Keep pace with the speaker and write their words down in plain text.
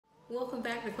Welcome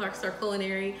back to Clark Star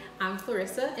Culinary. I'm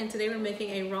Clarissa, and today we're making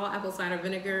a raw apple cider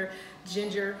vinegar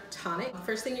ginger tonic.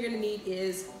 First thing you're gonna need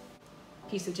is a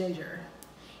piece of ginger.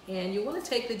 And you wanna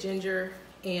take the ginger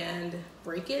and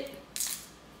break it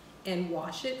and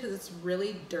wash it because it's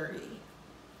really dirty.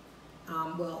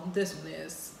 Well, this one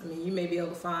is. I mean, you may be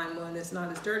able to find one that's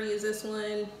not as dirty as this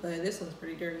one, but this one's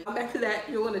pretty dirty. Back to that,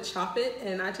 you'll wanna chop it,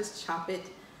 and I just chop it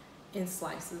in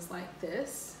slices like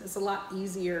this. It's a lot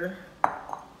easier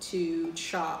to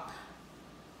chop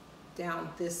down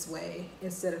this way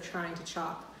instead of trying to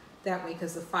chop that way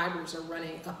because the fibers are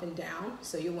running up and down,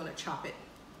 so you'll want to chop it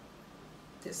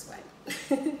this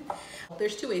way.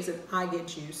 There's two ways that I get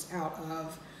juice out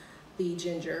of the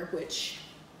ginger, which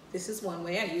this is one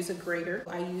way. I use a grater.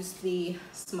 I use the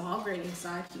small grating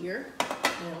side here,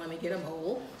 and let me get a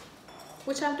bowl,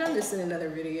 which I've done this in another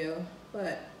video,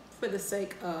 but for the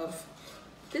sake of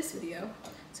this video,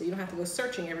 so you don't have to go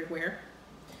searching everywhere,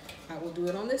 I will do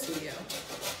it on this video.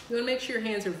 You want to make sure your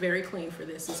hands are very clean for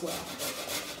this as well,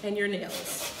 and your nails.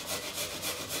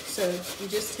 So you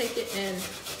just take it and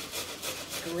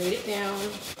grate it down,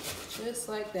 just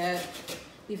like that.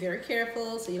 Be very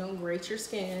careful so you don't grate your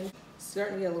skin. It's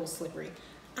starting to get a little slippery.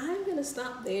 I'm gonna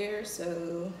stop there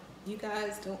so you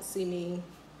guys don't see me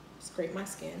scrape my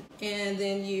skin. And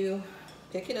then you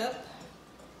pick it up,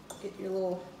 get your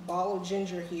little ball of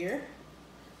ginger here,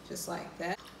 just like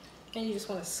that. And you just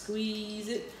want to squeeze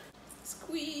it,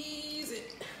 squeeze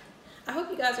it. I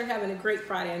hope you guys are having a great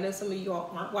Friday. I know some of you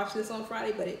all aren't watching this on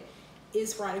Friday, but it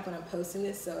is Friday when I'm posting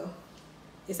this, so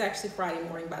it's actually Friday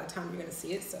morning by the time you're gonna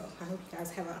see it, so I hope you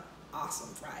guys have an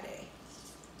awesome Friday.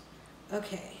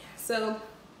 Okay, so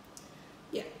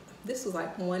yeah, this was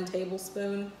like 1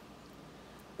 tablespoon,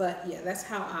 but yeah, that's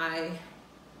how I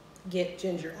get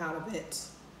ginger out of it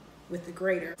with the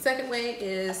grater. Second way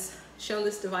is shown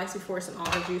this device before. It's an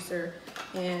auger juicer,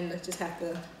 and I just have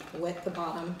to wet the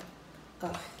bottom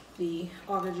of the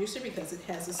auger juicer because it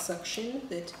has a suction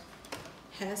that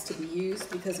has to be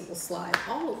used because it will slide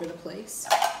all over the place.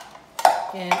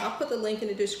 And I'll put the link in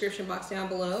the description box down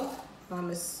below.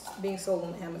 It's being sold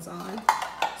on Amazon,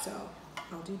 so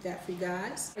I'll do that for you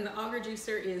guys. And the auger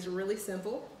juicer is really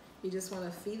simple. You just want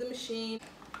to feed the machine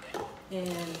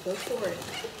and go for it.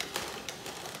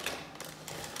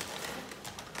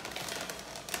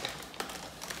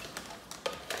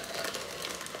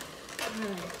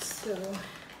 Alright, so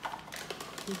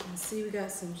you can see we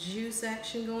got some juice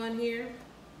action going here.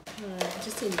 Alright, I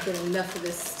just need to get enough of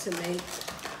this to make,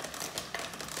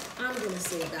 I'm going to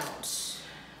say about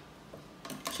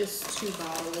just 2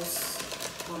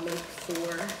 bottles I'll make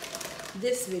for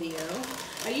this video.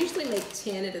 I usually make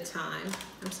 10 at a time.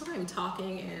 I'm sorry I'm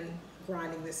talking and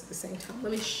grinding this at the same time.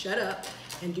 Let me shut up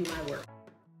and do my work.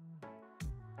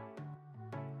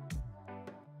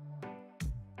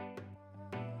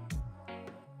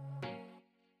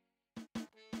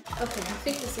 Okay, I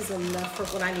think this is enough for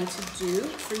what I need to do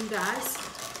for you guys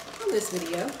on this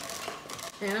video.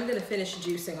 And I'm gonna finish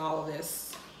juicing all of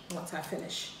this once I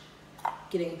finish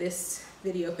getting this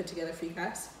video put together for you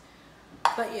guys.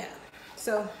 But yeah,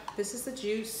 so this is the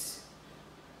juice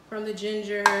from the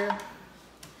ginger. I'm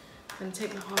gonna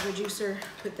take my auger juicer,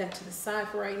 put that to the side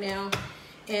for right now.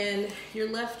 And you're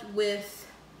left with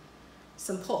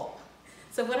some pulp.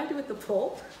 So what I do with the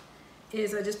pulp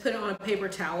is I just put it on a paper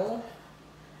towel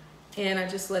and I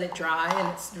just let it dry, and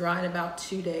it's dry in about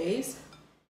 2 days.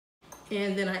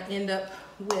 And then I end up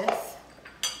with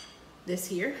this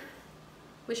here,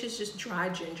 which is just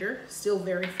dried ginger, still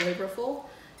very flavorful.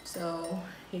 So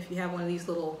if you have one of these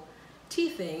little tea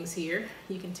things here,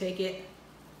 you can take it,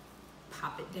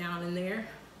 pop it down in there,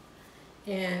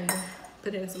 and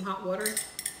put it in some hot water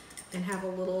and have a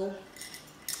little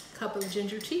cup of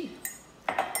ginger tea.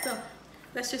 So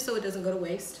that's just so it doesn't go to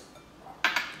waste.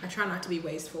 I try not to be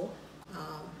wasteful.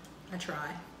 I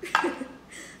try.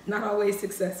 Not always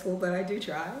successful, but I do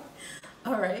try.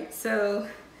 All right, so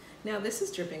now this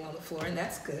is dripping on the floor, and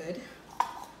that's good.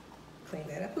 Clean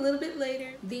that up a little bit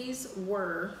later. These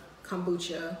were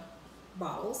kombucha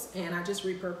bottles, and I just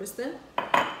repurposed them.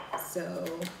 So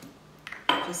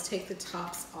just take the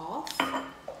tops off,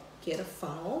 get a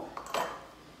funnel,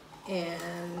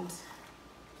 and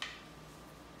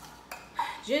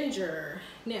ginger.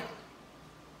 Now,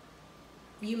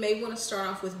 you may want to start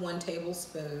off with 1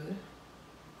 tablespoon.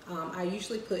 I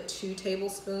usually put 2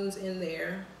 tablespoons in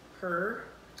there per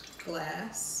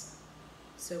glass.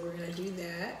 So we're going to do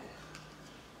that.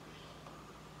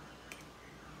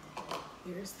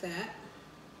 Here's that.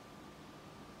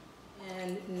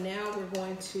 And now we're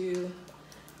going to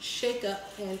shake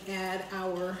up and add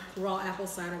our raw apple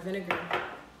cider vinegar.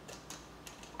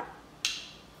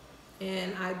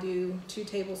 And I do 2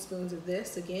 tablespoons of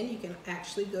this. Again, you can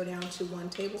actually go down to 1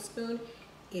 tablespoon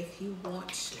if you want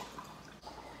to.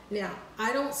 Now,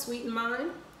 I don't sweeten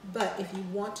mine, but if you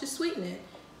want to sweeten it,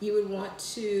 you would want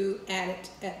to add it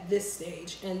at this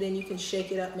stage, and then you can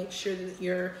shake it up, make sure that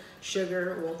your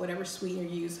sugar or whatever sweetener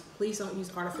you use, please don't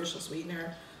use artificial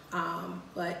sweetener,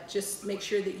 but just make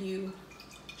sure that you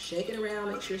shake it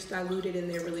around, make sure it's diluted in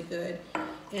there really good.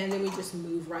 And then we just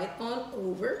move right on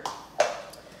over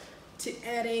to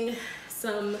adding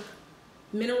some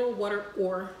mineral water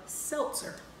or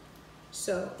seltzer.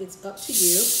 So it's up to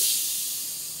you.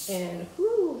 And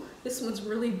whoo, this one's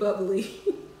really bubbly.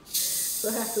 So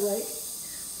I have to like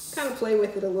kind of play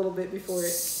with it a little bit before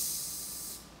it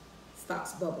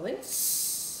stops bubbling.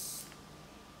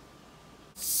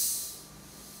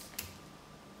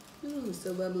 Ooh,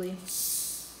 so bubbly.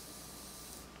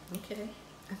 Okay,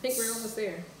 I think we're almost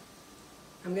there.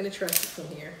 I'm gonna trust it from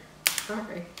here. All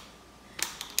right.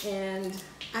 And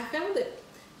I found that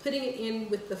putting it in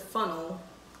with the funnel,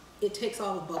 it takes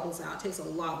all the bubbles out. It takes a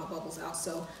lot of the bubbles out.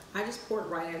 So I just pour it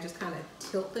right in, just kind of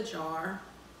tilt the jar.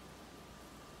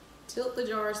 Tilt the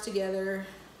jars together,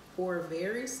 pour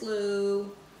very slow,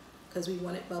 because we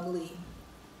want it bubbly.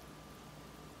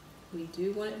 We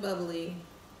do want it bubbly.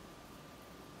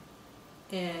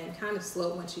 And kind of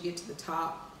slow once you get to the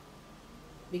top,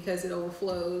 because it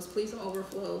overflows. Please don't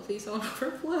overflow, please don't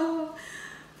overflow,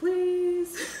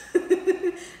 please.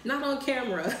 Not on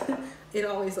camera. It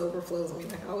always overflows on me.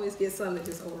 Like I always get some that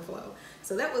just overflow.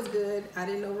 So that was good, I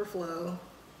didn't overflow.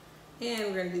 And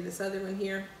we're gonna do this other one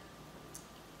here.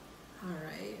 All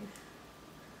right,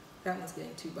 that one's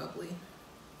getting too bubbly.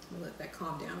 I'm gonna let that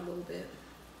calm down a little bit.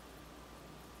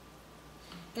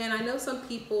 And I know some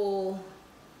people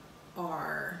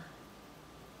are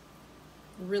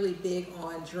really big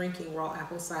on drinking raw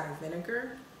apple cider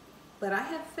vinegar, but I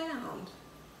have found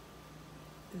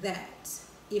that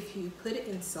if you put it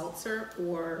in seltzer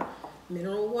or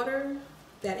mineral water,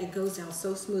 that it goes down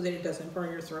so smooth that it doesn't burn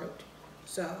your throat.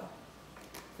 So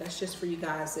that's just for you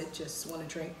guys that just want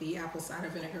to drink the apple cider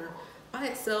vinegar by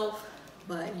itself,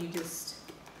 but you just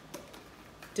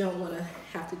don't want to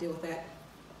have to deal with that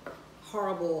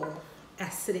horrible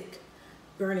acidic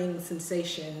burning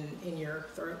sensation in your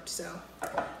throat. So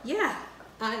yeah,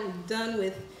 I'm done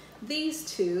with these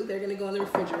 2. They're gonna go in the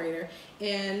refrigerator,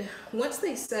 and once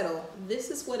they settle, this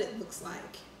is what it looks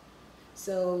like.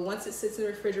 So once it sits in the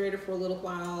refrigerator for a little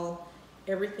while,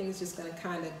 everything's just gonna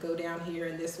kind of go down here,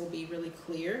 and this will be really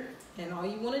clear. And all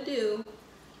you wanna do,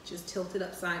 just tilt it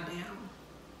upside down.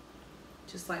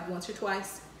 Just like once or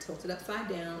twice, tilt it upside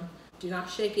down. Do not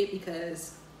shake it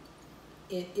because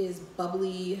it is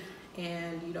bubbly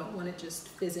and you don't want it just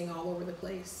fizzing all over the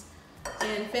place.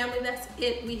 And family, that's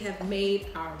it. We have made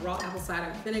our raw apple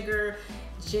cider vinegar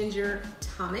ginger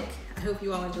tonic. I hope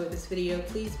you all enjoyed this video.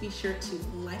 Please be sure to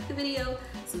like the video,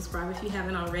 subscribe if you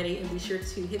haven't already, and be sure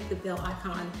to hit the bell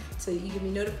icon so you can be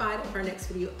notified of our next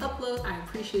video upload. I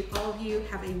appreciate all of you.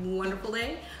 Have a wonderful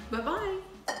day. Bye-bye.